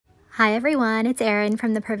Hi everyone, it's Erin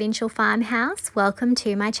from the Provincial Farmhouse. Welcome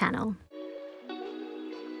to my channel.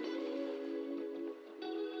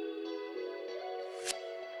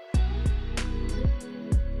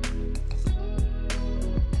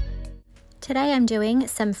 Today I'm doing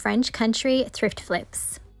some French Country thrift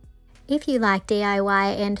flips. If you like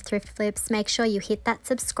DIY and thrift flips, make sure you hit that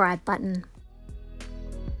subscribe button.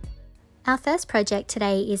 Our first project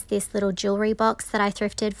today is this little jewelry box that I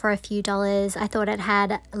thrifted for a few dollars. I thought it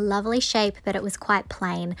had a lovely shape, but it was quite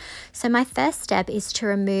plain. So my first step is to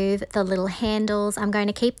remove the little handles. I'm going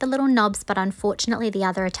to keep the little knobs, but unfortunately the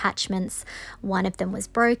other attachments, one of them was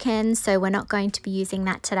broken, so we're not going to be using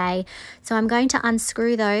that today. So I'm going to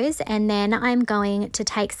unscrew those, and then I'm going to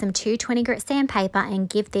take some 220 grit sandpaper and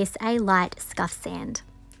give this a light scuff sand.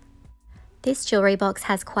 This jewelry box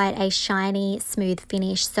has quite a shiny, smooth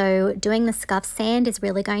finish, so doing the scuff sand is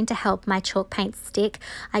really going to help my chalk paint stick.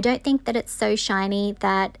 I don't think that it's so shiny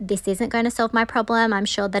that this isn't going to solve my problem. I'm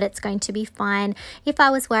sure that it's going to be fine. If I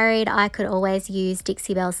was worried, I could always use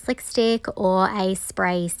Dixie Belle Slick Stick or a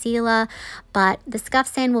spray sealer, but the scuff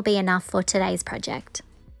sand will be enough for today's project.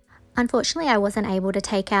 Unfortunately, I wasn't able to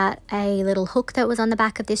take out a little hook that was on the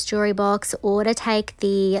back of this jewelry box or to take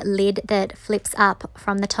the lid that flips up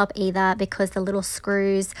from the top either, because the little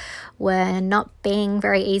screws were not being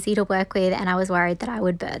very easy to work with and I was worried that I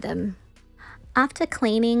would burr them. After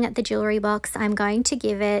cleaning the jewelry box, I'm going to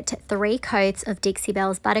give it 3 coats of Dixie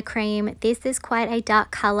Belle's Buttercream. This is quite a dark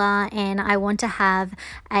color and I want to have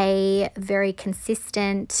a very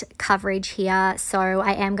consistent coverage here, so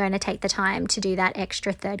I am going to take the time to do that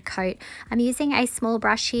extra 3rd coat. I'm using a small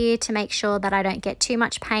brush here to make sure that I don't get too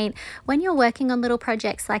much paint. When you're working on little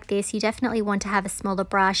projects like this, you definitely want to have a smaller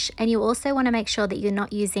brush, and you also want to make sure that you're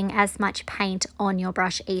not using as much paint on your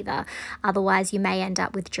brush either. Otherwise, you may end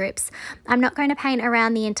up with drips. I'm not going to paint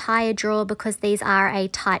around the entire drawer because these are a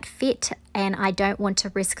tight fit and I don't want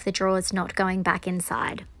to risk the drawers not going back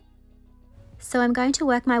inside. So I'm going to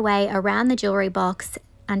work my way around the jewelry box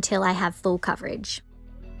until I have full coverage.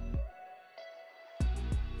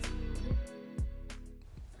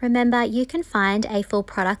 Remember, you can find a full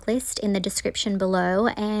product list in the description below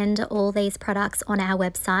and all these products on our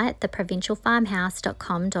website,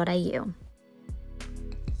 theprovincialfarmhouse.com.au.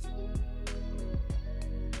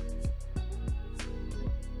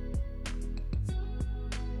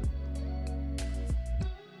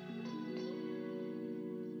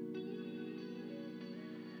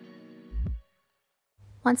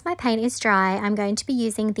 Once my paint is dry, I'm going to be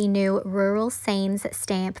using the new Rural Scenes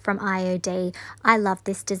stamp from IOD. I love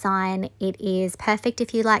this design. It is perfect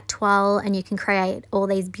if you like toile and you can create all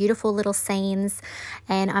these beautiful little scenes.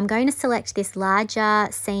 And I'm going to select this larger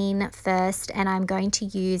scene first, and I'm going to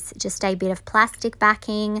use just a bit of plastic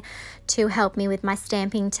backing to help me with my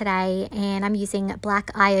stamping today. And I'm using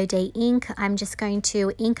black IOD ink. I'm just going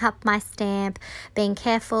to ink up my stamp, being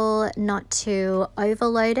careful not to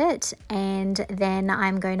overload it, and then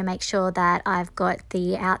I'm going to make sure that I've got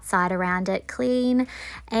the outside around it clean,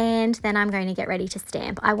 and then I'm going to get ready to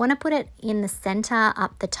stamp. I want to put it in the center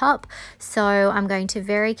up the top, so I'm going to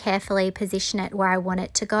very carefully position it where I want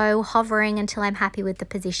it to go, hovering until I'm happy with the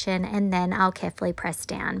position, and then I'll carefully press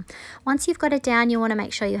down. Once you've got it down, you want to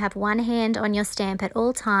make sure you have one hand on your stamp at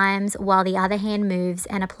all times while the other hand moves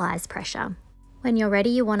and applies pressure. When you're ready,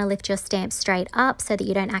 you want to lift your stamp straight up so that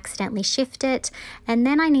you don't accidentally shift it. And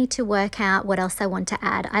then I need to work out what else I want to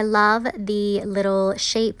add. I love the little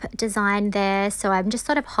sheep design there, so I'm just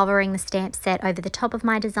sort of hovering the stamp set over the top of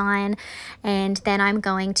my design, and then I'm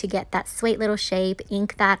going to get that sweet little sheep,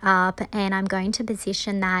 ink that up, and I'm going to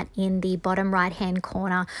position that in the bottom right hand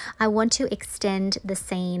corner. I want to extend the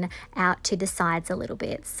scene out to the sides a little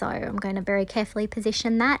bit, so I'm going to very carefully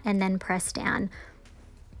position that and then press down.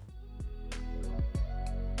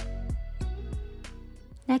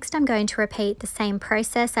 Next, I'm going to repeat the same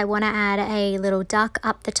process. I want to add a little duck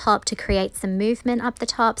up the top to create some movement up the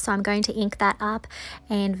top, so I'm going to ink that up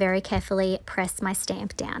and very carefully press my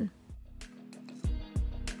stamp down.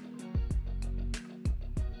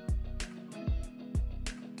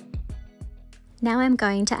 Now I'm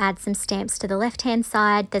going to add some stamps to the left-hand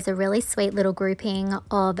side. There's a really sweet little grouping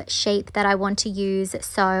of sheep that I want to use,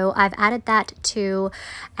 so I've added that to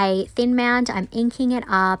a thin mount. I'm inking it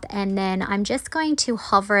up, and then I'm just going to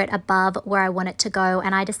hover it above where I want it to go,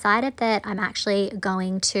 and I decided that I'm actually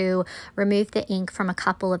going to remove the ink from a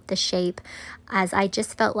couple of the sheep, as I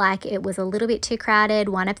just felt like it was a little bit too crowded.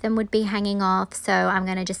 One of them would be hanging off, so I'm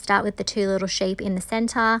going to just start with the 2 little sheep in the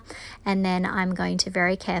center, and then I'm going to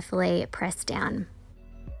very carefully press down.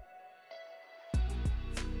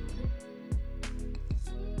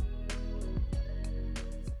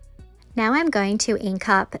 Now I'm going to ink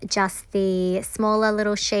up just the smaller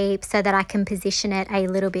little sheep so that I can position it a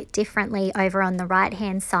little bit differently over on the right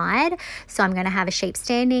hand side. So I'm going to have a sheep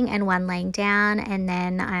standing and one laying down, and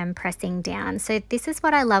then I'm pressing down. So this is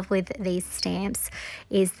what I love with these stamps,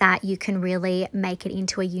 is that you can really make it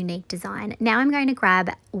into a unique design. Now I'm going to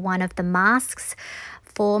grab one of the masks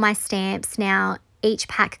for my stamps. Now each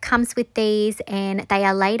pack comes with these, and they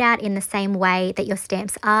are laid out in the same way that your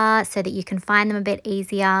stamps are so that you can find them a bit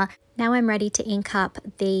easier. Now I'm ready to ink up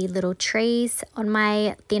the little trees on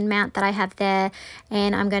my thin mount that I have there,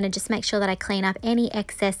 and I'm going to just make sure that I clean up any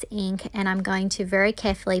excess ink, and I'm going to very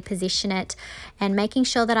carefully position it and making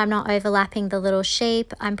sure that I'm not overlapping the little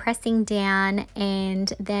sheep. I'm pressing down,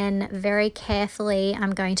 and then very carefully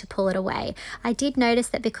I'm going to pull it away. I did notice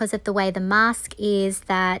that because of the way the mask is,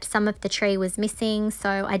 that some of the tree was missing,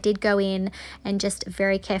 so I did go in and just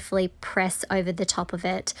very carefully press over the top of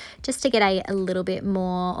it just to get a little bit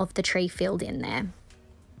more of the tree filled in there.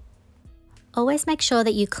 Always make sure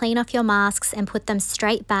that you clean off your masks and put them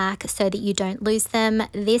straight back so that you don't lose them.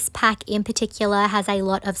 This pack in particular has a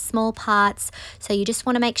lot of small parts, so you just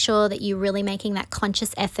want to make sure that you're really making that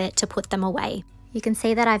conscious effort to put them away. You can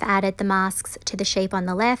see that I've added the masks to the sheep on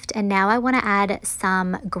the left, and now I want to add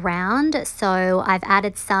some ground. So I've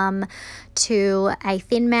added some to a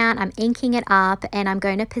thin mount. I'm inking it up, and I'm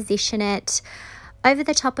going to position it over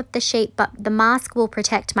the top of the sheep, but the mask will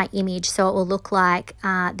protect my image, so it will look like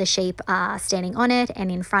the sheep are standing on it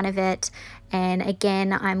and in front of it. And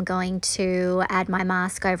again, I'm going to add my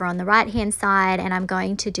mask over on the right hand side, and I'm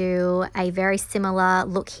going to do a very similar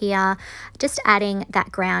look here, just adding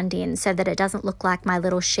that ground in so that it doesn't look like my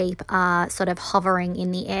little sheep are sort of hovering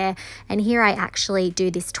in the air. And here I actually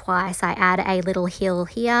do this twice. I add a little hill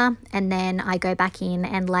here, and then I go back in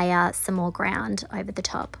and layer some more ground over the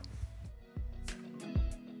top.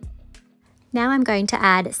 Now I'm going to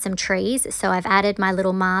add some trees. So I've added my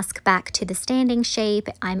little mask back to the standing sheep.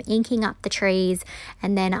 I'm inking up the trees,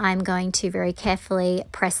 and then I'm going to very carefully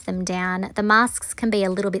press them down. The masks can be a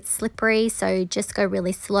little bit slippery, so just go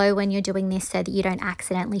really slow when you're doing this so that you don't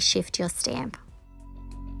accidentally shift your stamp.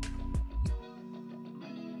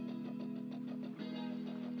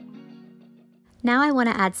 Now I want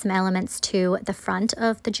to add some elements to the front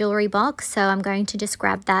of the jewelry box, so I'm going to just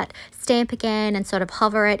grab that stamp again and sort of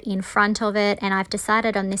hover it in front of it, and I've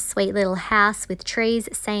decided on this sweet little house with trees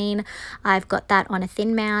scene. I've got that on a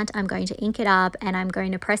thin mount. I'm going to ink it up, and I'm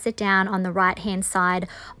going to press it down on the right hand side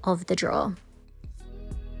of the drawer.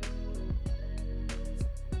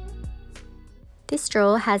 This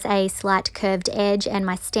drawer has a slight curved edge, and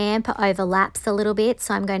my stamp overlaps a little bit,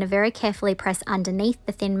 so I'm going to very carefully press underneath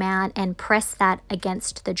the thin mount and press that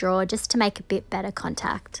against the drawer just to make a bit better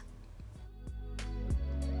contact.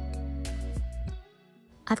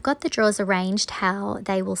 I've got the drawers arranged how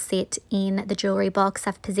they will sit in the jewelry box.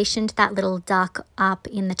 I've positioned that little duck up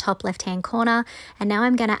in the top left hand corner, and now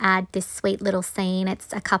I'm going to add this sweet little scene.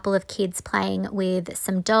 It's a couple of kids playing with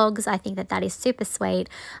some dogs. I think that that is super sweet.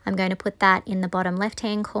 I'm going to put that in the bottom left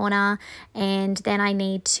hand corner, and then I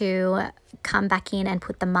need to come back in and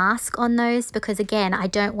put the mask on those, because again, I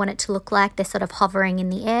don't want it to look like they're sort of hovering in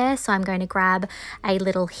the air. So I'm going to grab a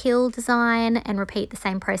little hill design and repeat the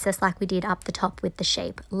same process like we did up the top with the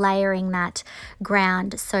sheep, layering that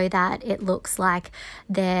ground so that it looks like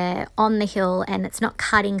they're on the hill and it's not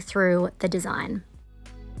cutting through the design.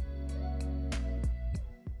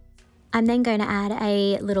 I'm then going to add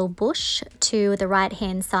a little bush to the right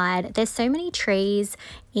hand side. There's so many trees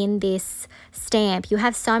in this stamp. You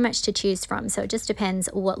have so much to choose from, so it just depends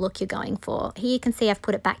what look you're going for. Here you can see I've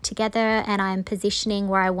put it back together, and I'm positioning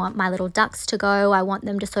where I want my little ducks to go. I want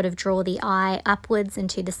them to sort of draw the eye upwards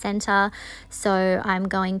into the center. So I'm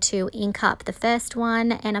going to ink up the first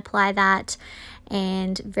one and apply that,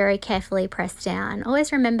 and very carefully press down.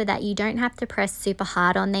 Always remember that you don't have to press super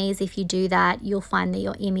hard on these. If you do that, you'll find that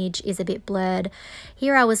your image is a bit blurred.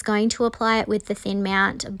 Here I was going to apply it with the thin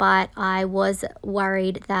mount, but I was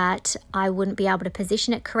worried that I wouldn't be able to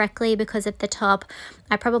position it correctly because of the top.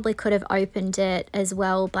 I probably could have opened it as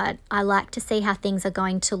well, but I like to see how things are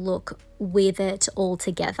going to look with it all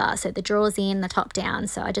together. So the drawers in, the top down.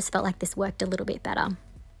 So I just felt like this worked a little bit better.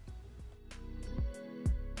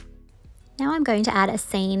 Now I'm going to add a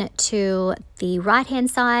scene to the right hand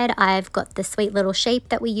side. I've got the sweet little sheep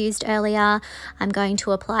that we used earlier. I'm going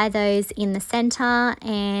to apply those in the center,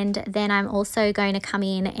 and then I'm also going to come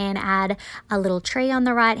in and add a little tree on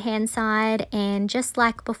the right hand side. And just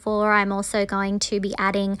like before, I'm also going to be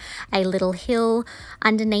adding a little hill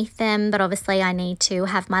underneath them, but obviously I need to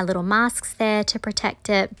have my little masks there to protect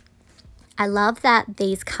it. I love that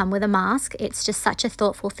these come with a mask. It's just such a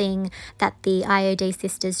thoughtful thing that the IOD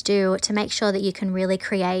sisters do to make sure that you can really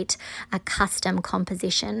create a custom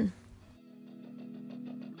composition.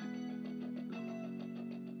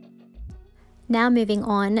 Now moving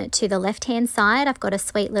on to the left-hand side, I've got a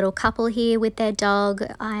sweet little couple here with their dog.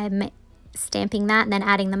 I'm stamping that and then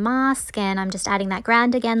adding the mask, and I'm just adding that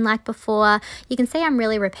ground again like before. You can see I'm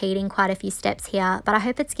really repeating quite a few steps here, but I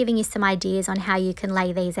hope it's giving you some ideas on how you can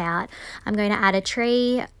lay these out. I'm going to add a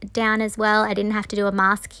tree down as well. I didn't have to do a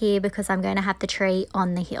mask here because I'm going to have the tree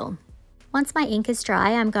on the hill. Once my ink is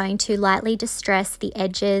dry, I'm going to lightly distress the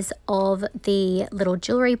edges of the little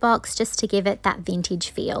jewelry box just to give it that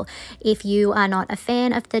vintage feel. If you are not a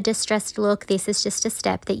fan of the distressed look, this is just a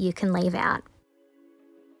step that you can leave out.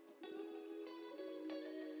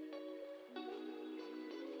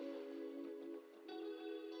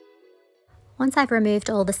 Once I've removed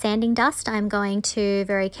all the sanding dust, I'm going to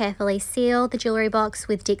very carefully seal the jewelry box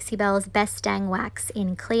with Dixie Belle's Best Dang Wax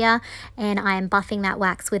in clear, and I am buffing that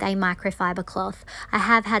wax with a microfiber cloth. I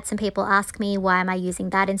have had some people ask me why am I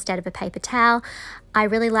using that instead of a paper towel. I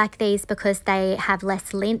really like these because they have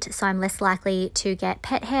less lint, so I'm less likely to get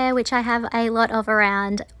pet hair, which I have a lot of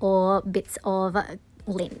around, or bits of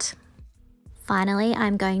lint. Finally,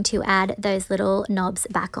 I'm going to add those little knobs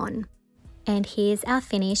back on. And here's our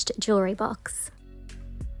finished jewelry box.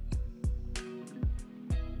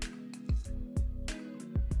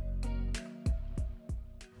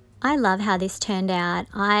 I love how this turned out.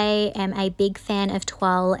 I am a big fan of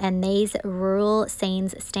toile, and these rural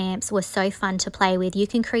scenes stamps were so fun to play with. You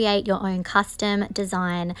can create your own custom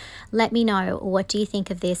design. Let me know, what do you think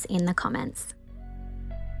of this in the comments?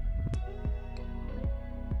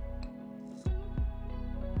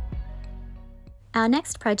 Our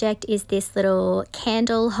next project is this little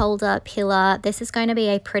candle holder pillar. This is going to be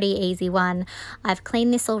a pretty easy one. I've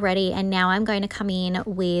cleaned this already, and now I'm going to come in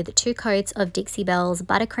with 2 coats of Dixie Belle's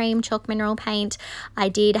Buttercream chalk mineral paint. I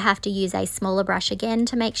did have to use a smaller brush again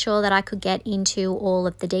to make sure that I could get into all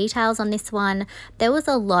of the details on this one. There was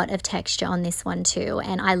a lot of texture on this one too,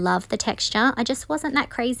 and I love the texture. I just wasn't that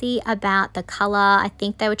crazy about the color. I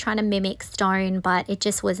think they were trying to mimic stone, but it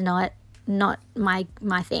just was not my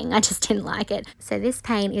thing. I just didn't like it. So this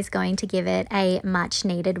paint is going to give it a much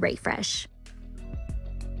needed refresh.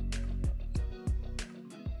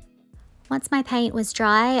 Once my paint was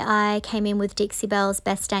dry, I came in with Dixie Belle's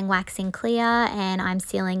Best Dang Wax in clear, and I'm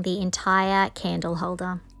sealing the entire candle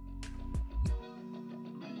holder.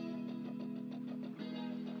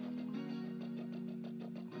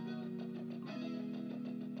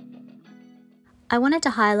 I wanted to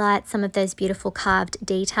highlight some of those beautiful carved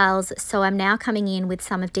details, so I'm now coming in with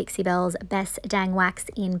some of Dixie Belle's Best Dang Wax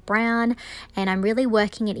in brown, and I'm really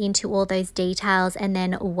working it into all those details and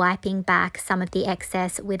then wiping back some of the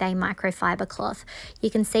excess with a microfiber cloth. You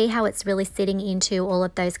can see how it's really sitting into all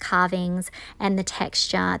of those carvings and the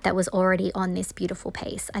texture that was already on this beautiful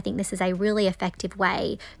piece. I think this is a really effective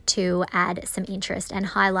way to add some interest and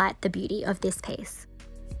highlight the beauty of this piece.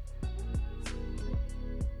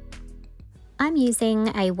 I'm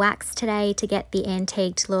using a wax today to get the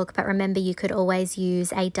antiqued look, but remember you could always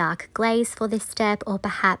use a dark glaze for this step, or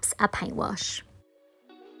perhaps a paint wash.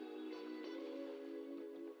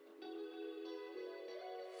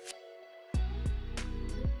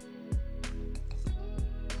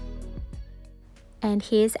 And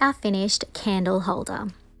here's our finished candle holder.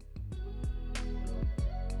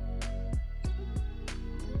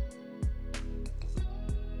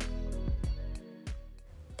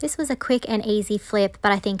 This was a quick and easy flip,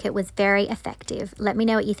 but I think it was very effective. Let me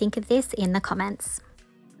know what you think of this in the comments.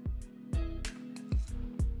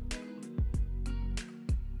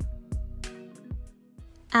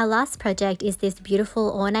 Our last project is this beautiful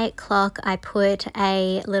ornate clock. I put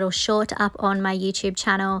a little short up on my YouTube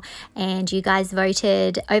channel, and you guys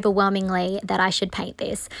voted overwhelmingly that I should paint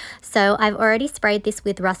this. So I've already sprayed this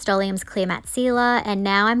with Rustoleum's Clear Matte Sealer, and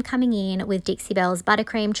now I'm coming in with Dixie Belle's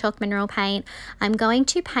Buttercream chalk mineral paint. I'm going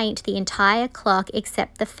to paint the entire clock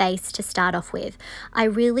except the face to start off with. I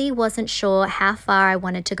really wasn't sure how far I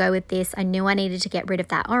wanted to go with this. I knew I needed to get rid of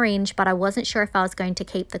that orange, but I wasn't sure if I was going to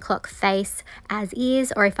keep the clock face as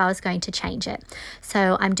is or if I was going to change it.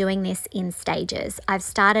 So I'm doing this in stages. I've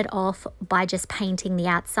started off by just painting the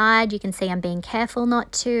outside. You can see I'm being careful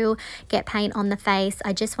not to get paint on the face.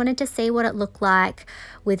 I just wanted to see what it looked like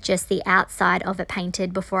with just the outside of it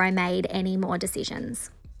painted before I made any more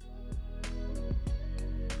decisions.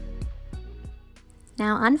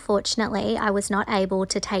 Now, unfortunately, I was not able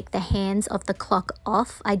to take the hands of the clock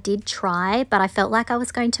off. I did try, but I felt like I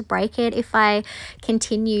was going to break it if I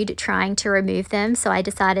continued trying to remove them. So I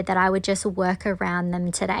decided that I would just work around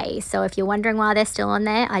them today. So if you're wondering why they're still on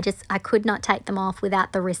there, I could not take them off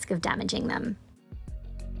without the risk of damaging them.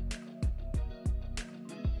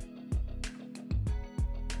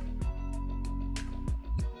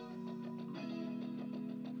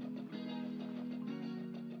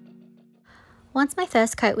 Once my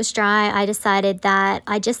first coat was dry, I decided that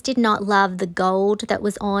I just did not love the gold that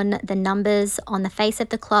was on the numbers on the face of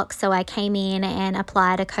the clock, so I came in and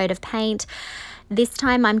applied a coat of paint. This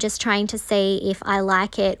time I'm just trying to see if I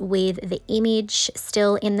like it with the image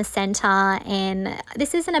still in the center, and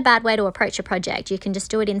this isn't a bad way to approach a project. You can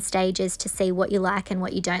just do it in stages to see what you like and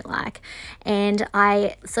what you don't like. And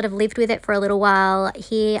I sort of lived with it for a little while.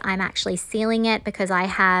 Here I'm actually sealing it because I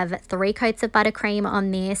have 3 coats of buttercream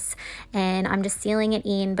on this, and I'm just sealing it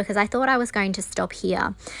in because I thought I was going to stop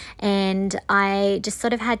here. And I just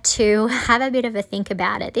sort of had to have a bit of a think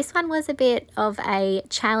about it. This one was a bit of a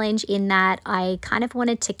challenge in that I kind of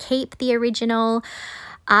wanted to keep the original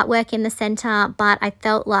artwork in the center, but I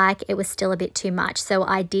felt like it was still a bit too much. So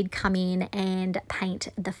I did come in and paint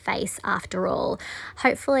the face after all.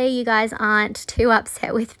 Hopefully you guys aren't too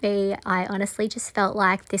upset with me. I honestly just felt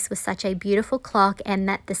like this was such a beautiful clock and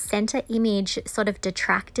that the center image sort of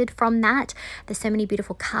detracted from that. There's so many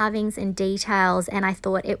beautiful carvings and details, and I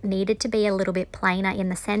thought it needed to be a little bit plainer in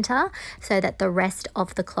the center so that the rest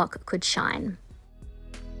of the clock could shine.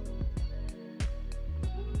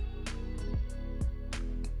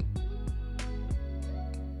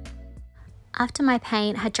 After my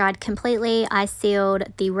paint had dried completely, I sealed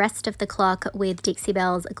the rest of the clock with Dixie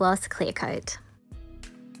Belle's Gloss Clear Coat.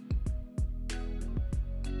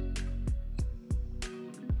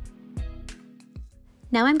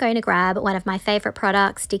 Now I'm going to grab one of my favorite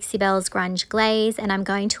products, Dixie Belle's Grunge Glaze, and I'm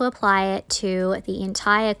going to apply it to the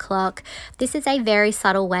entire clock. This is a very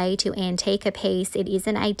subtle way to antique a piece. It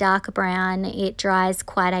isn't a dark brown, it dries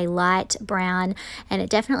quite a light brown, and it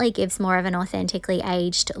definitely gives more of an authentically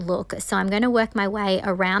aged look. So I'm going to work my way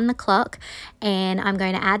around the clock, and I'm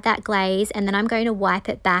going to add that glaze, and then I'm going to wipe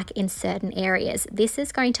it back in certain areas. This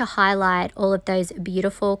is going to highlight all of those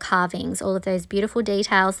beautiful carvings, all of those beautiful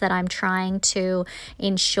details that I'm trying to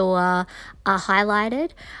ensure are highlighted,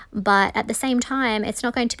 but at the same time it's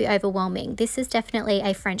not going to be overwhelming. This is definitely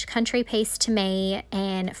a French country piece to me,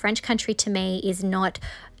 and French country to me is not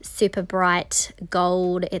super bright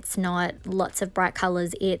gold, it's not lots of bright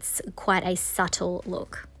colors, it's quite a subtle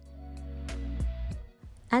look.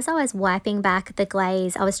 As I was wiping back the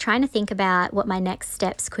glaze, I was trying to think about what my next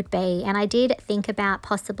steps could be, and I did think about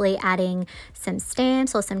possibly adding some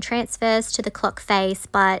stamps or some transfers to the clock face,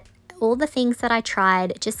 but all the things that I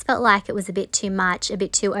tried just felt like it was a bit too much, a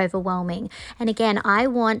bit too overwhelming. And again, I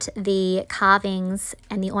want the carvings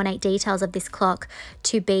and the ornate details of this clock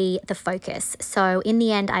to be the focus. So in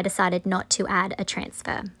the end, I decided not to add a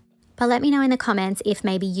transfer. But let me know in the comments if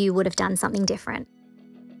maybe you would have done something different.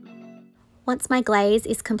 Once my glaze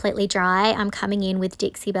is completely dry, I'm coming in with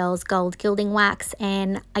Dixie Belle's Gold Gilding Wax,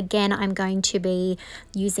 and again, I'm going to be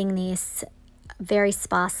using this very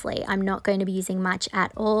sparsely. I'm not going to be using much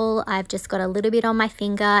at all. I've just got a little bit on my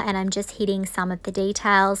finger and I'm just hitting some of the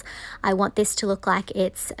details. I want this to look like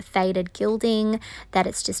it's faded gilding, that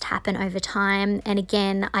it's just happened over time. And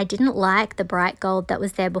again, I didn't like the bright gold that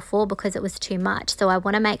was there before because it was too much. So I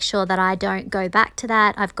want to make sure that I don't go back to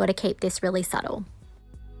that. I've got to keep this really subtle.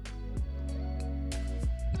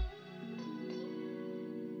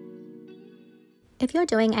 If you're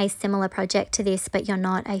doing a similar project to this but you're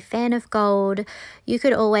not a fan of gold, you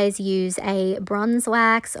could always use a bronze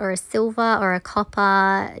wax or a silver or a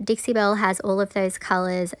copper. Dixie Belle has all of those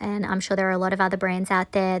colors, and I'm sure there are a lot of other brands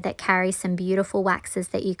out there that carry some beautiful waxes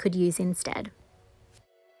that you could use instead.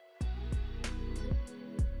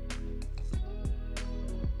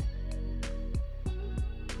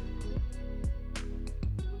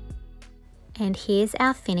 And here's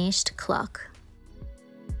our finished clock.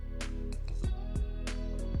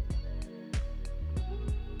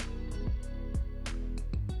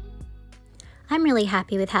 I'm really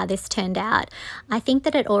happy with how this turned out. I think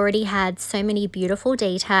that it already had so many beautiful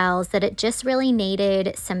details that it just really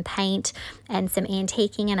needed some paint and some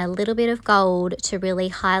antiquing and a little bit of gold to really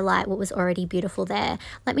highlight what was already beautiful there.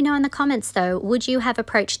 Let me know in the comments though, would you have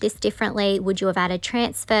approached this differently? Would you have added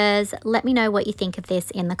transfers? Let me know what you think of this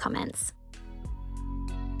in the comments.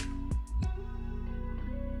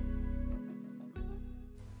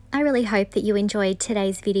 I really hope that you enjoyed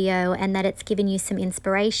today's video and that it's given you some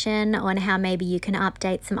inspiration on how maybe you can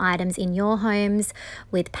update some items in your homes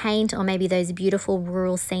with paint, or maybe those beautiful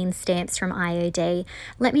rural scene stamps from IOD.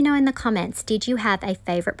 Let me know in the comments, did you have a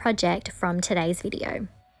favorite project from today's video?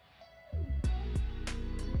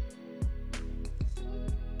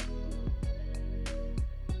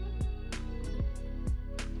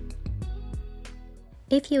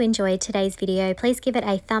 If you enjoyed today's video, please give it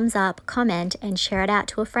a thumbs up, comment, and share it out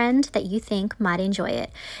to a friend that you think might enjoy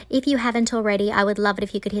it. If you haven't already, I would love it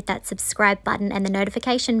if you could hit that subscribe button and the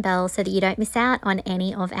notification bell so that you don't miss out on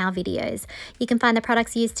any of our videos. You can find the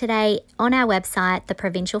products used today on our website,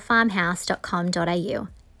 theprovincialfarmhouse.com.au.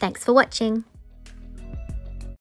 Thanks for watching.